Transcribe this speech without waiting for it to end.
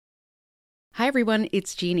Hi everyone,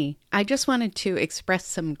 it's Jeannie. I just wanted to express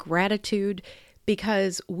some gratitude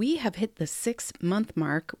because we have hit the 6-month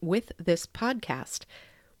mark with this podcast.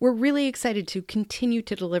 We're really excited to continue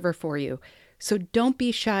to deliver for you, so don't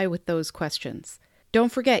be shy with those questions.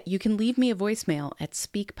 Don't forget, you can leave me a voicemail at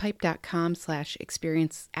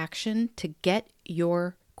speakpipe.com/experienceaction to get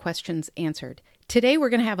your questions answered. Today we're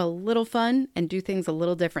going to have a little fun and do things a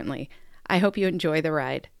little differently. I hope you enjoy the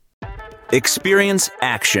ride. Experience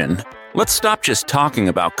action. Let's stop just talking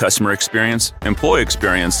about customer experience, employee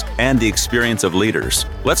experience, and the experience of leaders.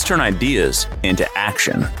 Let's turn ideas into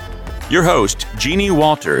action. Your host, Jeannie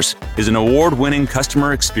Walters, is an award-winning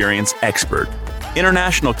customer experience expert,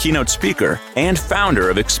 international keynote speaker, and founder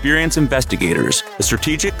of Experience Investigators, a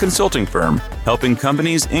strategic consulting firm helping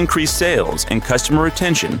companies increase sales and customer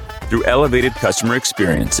retention through elevated customer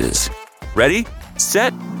experiences. Ready,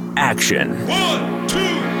 set, action. 1, 2,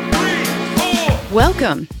 3, 4.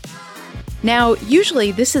 Welcome. Now,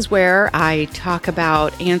 usually this is where I talk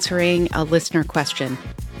about answering a listener question,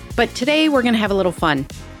 but today we're going to have a little fun.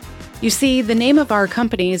 You see, the name of our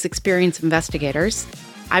company is Experience Investigators.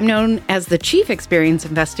 I'm known as the Chief Experience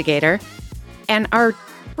Investigator, and our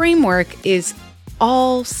framework is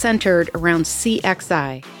all centered around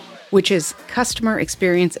CXI, which is Customer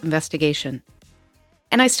Experience Investigation.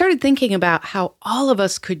 And I started thinking about how all of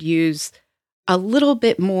us could use a little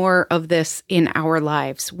bit more of this in our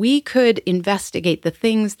lives. We could investigate the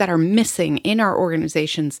things that are missing in our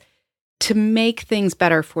organizations to make things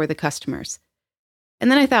better for the customers.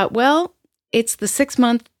 And then I thought, well, it's the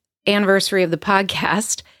 6-month anniversary of the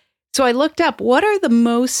podcast. So I looked up what are the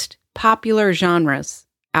most popular genres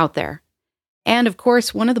out there. And of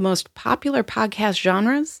course, one of the most popular podcast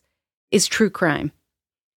genres is true crime.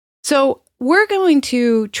 So we're going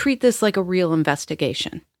to treat this like a real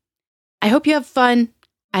investigation. I hope you have fun.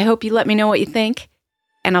 I hope you let me know what you think,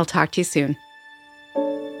 and I'll talk to you soon.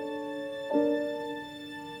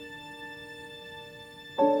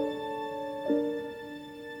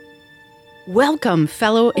 Welcome,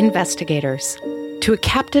 fellow investigators, to a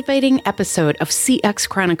captivating episode of CX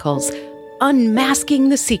Chronicles, Unmasking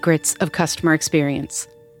the Secrets of Customer Experience.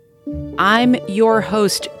 I'm your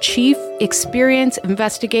host, Chief Experience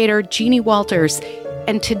Investigator Jeannie Walters,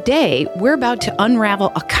 and today we're about to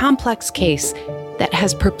unravel a complex case that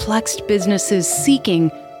has perplexed businesses seeking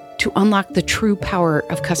to unlock the true power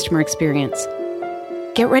of customer experience.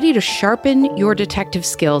 Get ready to sharpen your detective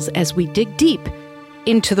skills as we dig deep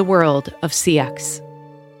into the world of CX.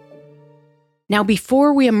 Now,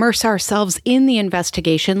 before we immerse ourselves in the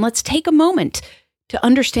investigation, let's take a moment to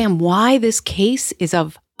understand why this case is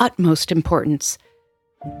of utmost importance.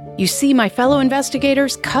 You see, my fellow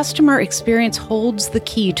investigators, customer experience holds the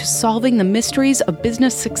key to solving the mysteries of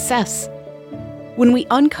business success. When we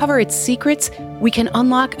uncover its secrets, we can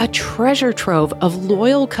unlock a treasure trove of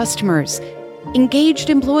loyal customers,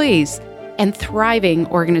 engaged employees, and thriving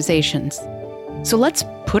organizations. So let's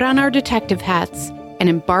put on our detective hats and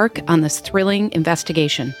embark on this thrilling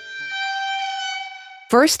investigation.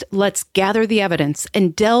 First, let's gather the evidence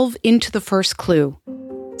and delve into the first clue: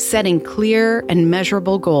 setting clear and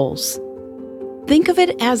measurable goals. Think of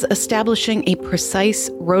it as establishing a precise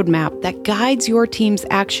roadmap that guides your team's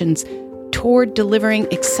actions toward delivering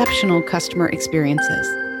exceptional customer experiences.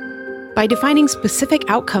 By defining specific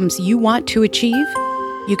outcomes you want to achieve,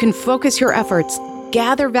 you can focus your efforts,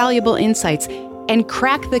 gather valuable insights, and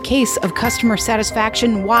crack the case of customer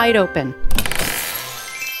satisfaction wide open.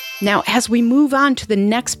 Now, as we move on to the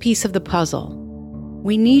next piece of the puzzle,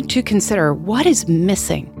 we need to consider what is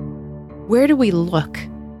missing. Where do we look?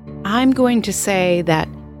 I'm going to say that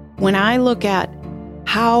when I look at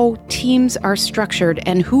how teams are structured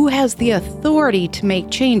and who has the authority to make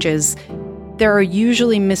changes, there are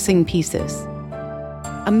usually missing pieces.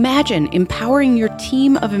 Imagine empowering your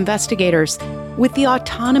team of investigators with the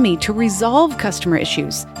autonomy to resolve customer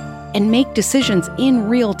issues and make decisions in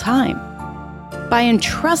real time. By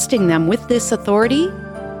entrusting them with this authority,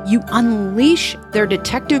 you unleash their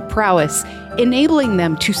detective prowess, enabling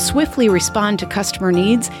them to swiftly respond to customer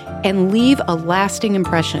needs and leave a lasting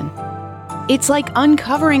impression. It's like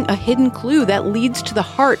uncovering a hidden clue that leads to the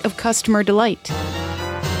heart of customer delight.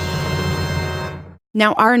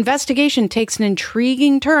 Now, our investigation takes an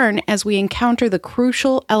intriguing turn as we encounter the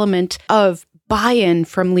crucial element of buy-in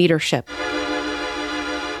from leadership.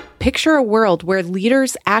 Picture a world where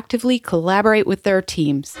leaders actively collaborate with their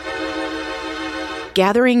teams,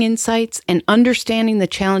 gathering insights and understanding the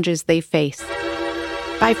challenges they face.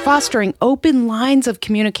 By fostering open lines of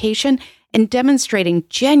communication and demonstrating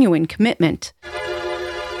genuine commitment,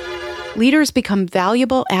 leaders become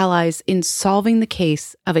valuable allies in solving the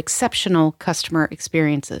case of exceptional customer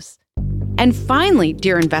experiences. And finally,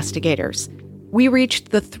 dear investigators, we reached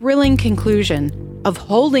the thrilling conclusion of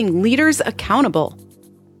holding leaders accountable.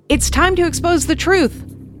 It's time to expose the truth.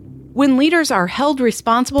 When leaders are held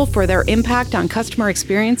responsible for their impact on customer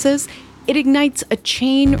experiences, it ignites a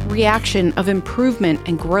chain reaction of improvement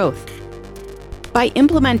and growth. By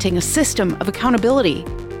implementing a system of accountability,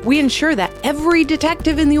 we ensure that every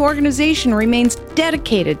detective in the organization remains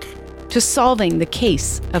dedicated to solving the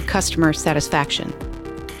case of customer satisfaction.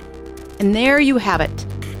 And there you have it.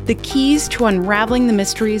 The keys to unraveling the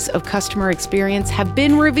mysteries of customer experience have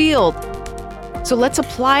been revealed. So let's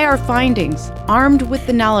apply our findings, armed with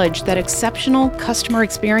the knowledge that exceptional customer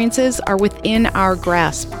experiences are within our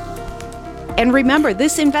grasp. And remember,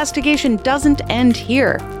 this investigation doesn't end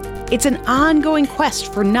here. It's an ongoing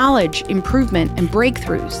quest for knowledge, improvement, and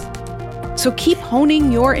breakthroughs. So keep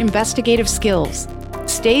honing your investigative skills,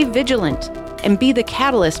 stay vigilant, and be the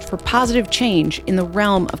catalyst for positive change in the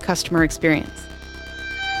realm of customer experience.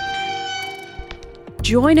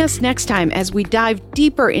 Join us next time as we dive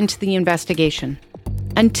deeper into the investigation.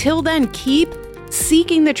 Until then, keep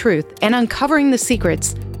seeking the truth and uncovering the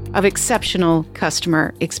secrets of exceptional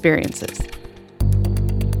customer experiences.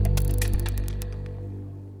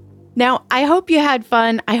 Now, I hope you had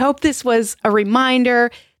fun. I hope this was a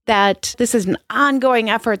reminder that this is an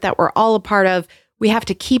ongoing effort that we're all a part of. We have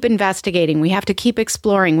to keep investigating. We have to keep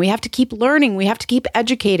exploring. We have to keep learning. We have to keep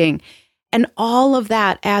educating. And all of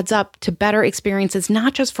that adds up to better experiences,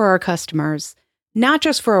 not just for our customers, not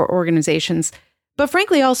just for our organizations, but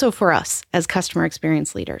frankly, also for us as customer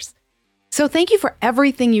experience leaders. So thank you for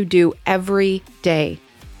everything you do every day.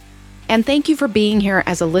 And thank you for being here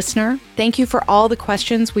as a listener. Thank you for all the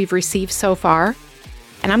questions we've received so far.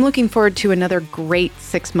 And I'm looking forward to another great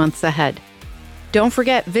 6 months ahead. Don't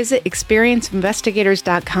forget, visit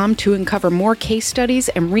experienceinvestigators.com to uncover more case studies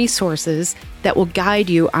and resources that will guide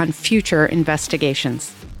you on future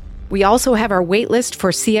investigations. We also have our waitlist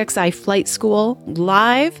for CXI Flight School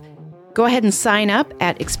live. Go ahead and sign up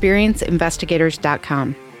at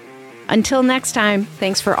experienceinvestigators.com. Until next time,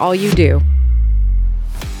 thanks for all you do.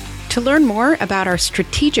 To learn more about our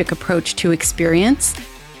strategic approach to experience,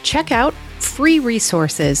 check out free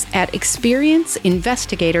resources at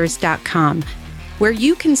experienceinvestigators.com, where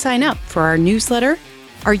you can sign up for our newsletter,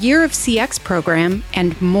 our Year of CX program,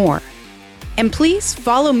 and more. And please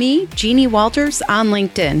follow me, Jeannie Walters, on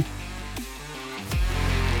LinkedIn.